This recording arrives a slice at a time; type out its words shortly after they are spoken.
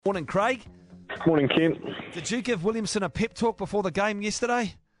Morning, Craig. Morning, Kent. Did you give Williamson a pep talk before the game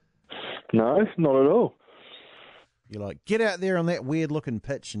yesterday? No, not at all. You're like, get out there on that weird-looking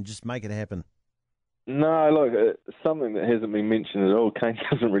pitch and just make it happen. No, look, it's something that hasn't been mentioned at all. Kane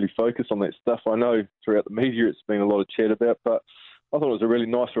doesn't really focus on that stuff. I know throughout the media it's been a lot of chat about, but I thought it was a really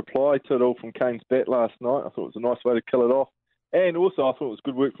nice reply to it all from Kane's bat last night. I thought it was a nice way to kill it off. And also I thought it was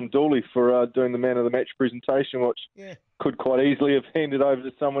good work from Dooley for doing the man of the match presentation, which could quite easily have handed over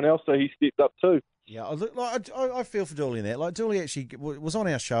to someone else, so he stepped up too. Yeah, I feel for Dooley in that. Like, Dooley actually was on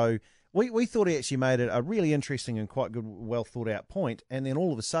our show. We thought he actually made it a really interesting and quite good, well thought out point, and then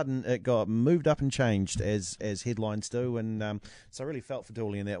all of a sudden it got moved up and changed as headlines do, and so I really felt for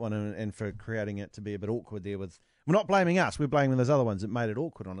Dooley in that one, and for creating it to be a bit awkward there. With we're not blaming us, we're blaming those other ones that made it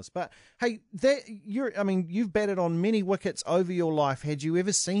awkward on us. But hey, you've batted on many wickets over your life. Had you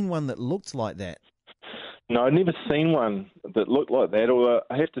ever seen one that looked like that? No, I'd never seen one that looked like that. Or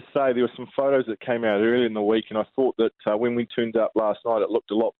I have to say there were some photos that came out earlier in the week, and I thought that when we turned up last night, it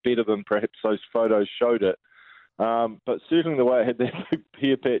looked a lot better than perhaps those photos showed it. But certainly the way it had that big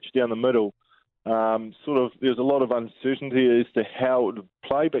pear patch down the middle, there's a lot of uncertainty as to how it would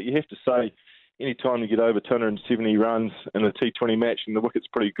play. But you have to say, any time you get over 270 runs in a T20 match, and the wicket's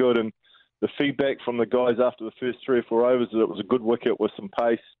pretty good, and the feedback from the guys after the first 3 or 4 overs that it was a good wicket with some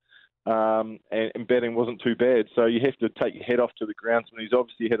pace. And batting wasn't too bad, so you have to take your head off to the groundsman. He's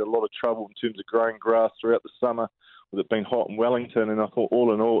obviously had a lot of trouble in terms of growing grass throughout the summer with it being hot in Wellington, and I thought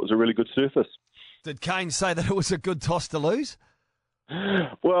all in all it was a really good surface. Did Kane say that it was a good toss to lose?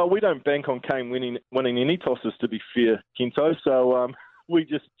 Well, we don't bank on Kane winning any tosses, to be fair, Kento, so we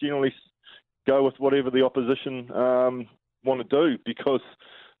just generally go with whatever the opposition want to do, because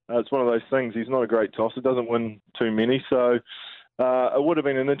it's one of those things. He's not a great tosser, doesn't win too many, so it would have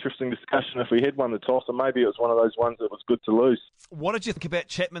been an interesting discussion if we had won the toss, and maybe it was one of those ones that was good to lose. What did you think about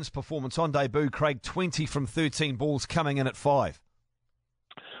Chapman's performance on debut, Craig? 20 from 13 balls, coming in at 5.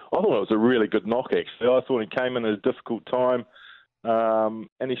 I thought it was a really good knock, actually. I thought he came in at a difficult time,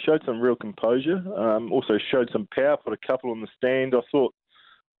 and he showed some real composure. Also showed some power, put a couple in the stand. I thought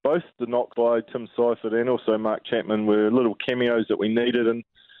both the knock by Tim Seifert and also Mark Chapman were little cameos that we needed, and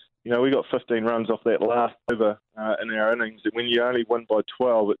we got 15 runs off that last over in our innings. When you only win by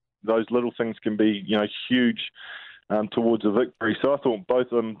 12, those little things can be, huge towards a victory. So I thought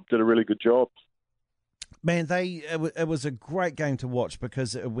both of them did a really good job. Man, it was a great game to watch,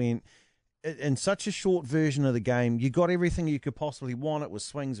 because it went in such a short version of the game. You got everything you could possibly want. It was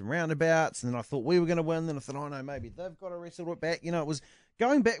swings and roundabouts, and then I thought we were going to win. Then I thought, oh no, maybe they've got to wrestle it back. It was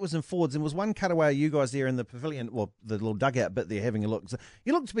going backwards and forwards, and was one cutaway of you guys there in the pavilion, well, the little dugout bit there, having a look. So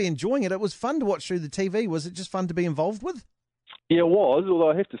you looked to be enjoying it. It was fun to watch through the TV. Was it just fun to be involved with? Yeah, it was, although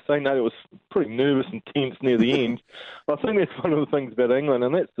I have to say, Nate, it was pretty nervous and tense near the end. I think that's one of the things about England,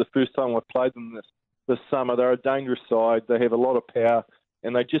 and that's the first time I've played them this summer. They're a dangerous side. They have a lot of power,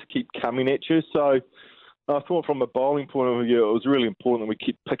 and they just keep coming at you. So I thought from a bowling point of view, it was really important that we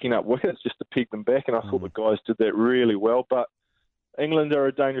keep picking up wickets just to peg them back, and I thought the guys did that really well. But England are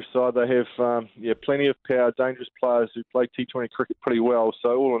a dangerous side. They have plenty of power, dangerous players who play T20 cricket pretty well.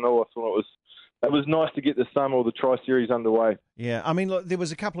 So all in all, I thought it was nice to get the summer or the Tri-Series underway. Yeah, I mean, look, there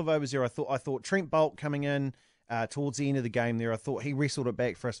was a couple of overs there. I thought Trent Boult coming in towards the end of the game there, I thought he wrestled it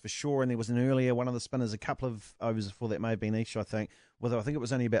back for us for sure. And there was an earlier, one of the spinners, a couple of overs before that may have been Ish, I think. I think it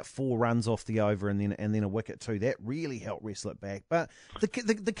was only about 4 runs off the over, and then a wicket too. That really helped wrestle it back. But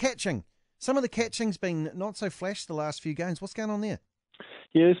the catching, some of the catching's been not so flash the last few games. What's going on there?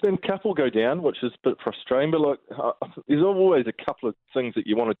 Yeah, there's been a couple go down, which is a bit frustrating. But look, there's always a couple of things that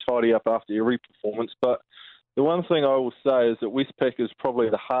you want to tidy up after every performance. But the one thing I will say is that Westpac is probably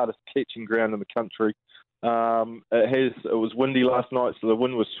the hardest catching ground in the country. It was windy last night, so the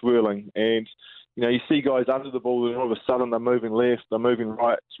wind was swirling, and you see guys under the ball, and all of a sudden they're moving left, they're moving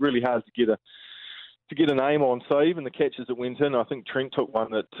right. It's really hard to get an aim on. So even the catches that went in, I think Trent took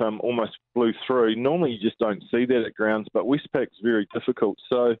one that almost blew through. Normally you just don't see that at grounds, but Westpac's very difficult.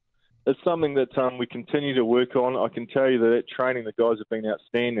 So it's something that we continue to work on. I can tell you that at training the guys have been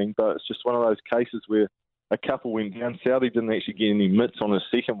outstanding, but it's just one of those cases where a couple went down. Southey didn't actually get any mitts on his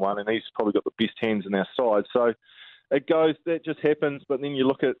second one, and he's probably got the best hands in our side. So that just happens, but then you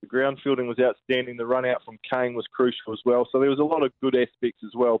look at the ground fielding was outstanding. The run out from Kane was crucial as well. So there was a lot of good aspects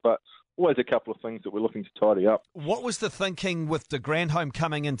as well, but always a couple of things that we're looking to tidy up. What was the thinking with de Grandhomme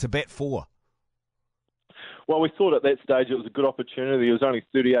coming in to bat 4? Well, we thought at that stage it was a good opportunity. There was only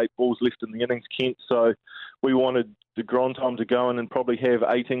 38 balls left in the innings, Kent, so we wanted de Grandhomme to go in and probably have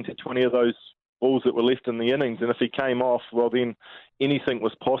 18 to 20 of those balls that were left in the innings. And if he came off, well, then anything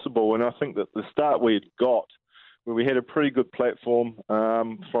was possible. And I think that the start we had got where we had a pretty good platform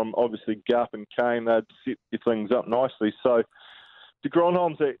from obviously Gup and Kane. They'd set things up nicely. So de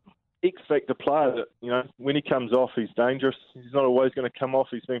Grandhomme's that X-factor player that, you know, when he comes off, he's dangerous. He's not always going to come off.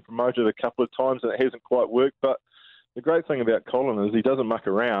 He's been promoted a couple of times and it hasn't quite worked. But the great thing about Colin is he doesn't muck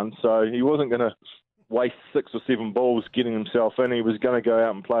around. So he wasn't going to waste 6 or 7 balls getting himself in. He was going to go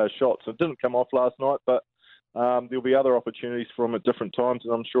out and play a shot. So it didn't come off last night, but there'll be other opportunities for him at different times,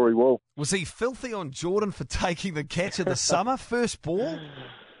 and I'm sure he will. Was he filthy on Jordan for taking the catch of the summer, first ball?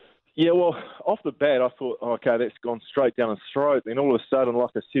 Yeah, well, off the bat, I thought, okay, that's gone straight down his throat. Then all of a sudden, like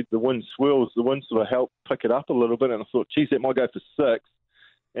I said, the wind swirls. The wind sort of helped pick it up a little bit, and I thought, geez, that might go for 6.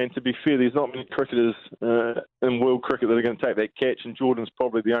 And to be fair, there's not many cricketers in world cricket that are going to take that catch, and Jordan's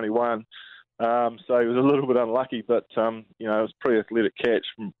probably the only one. So he was a little bit unlucky, but, you know, it was a pretty athletic catch,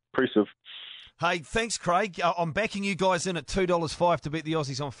 impressive. Hey, thanks, Craig. I'm backing you guys in at $2.05 to beat the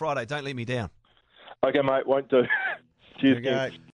Aussies on Friday. Don't let me down. Okay, mate, won't do. Cheers, Okay.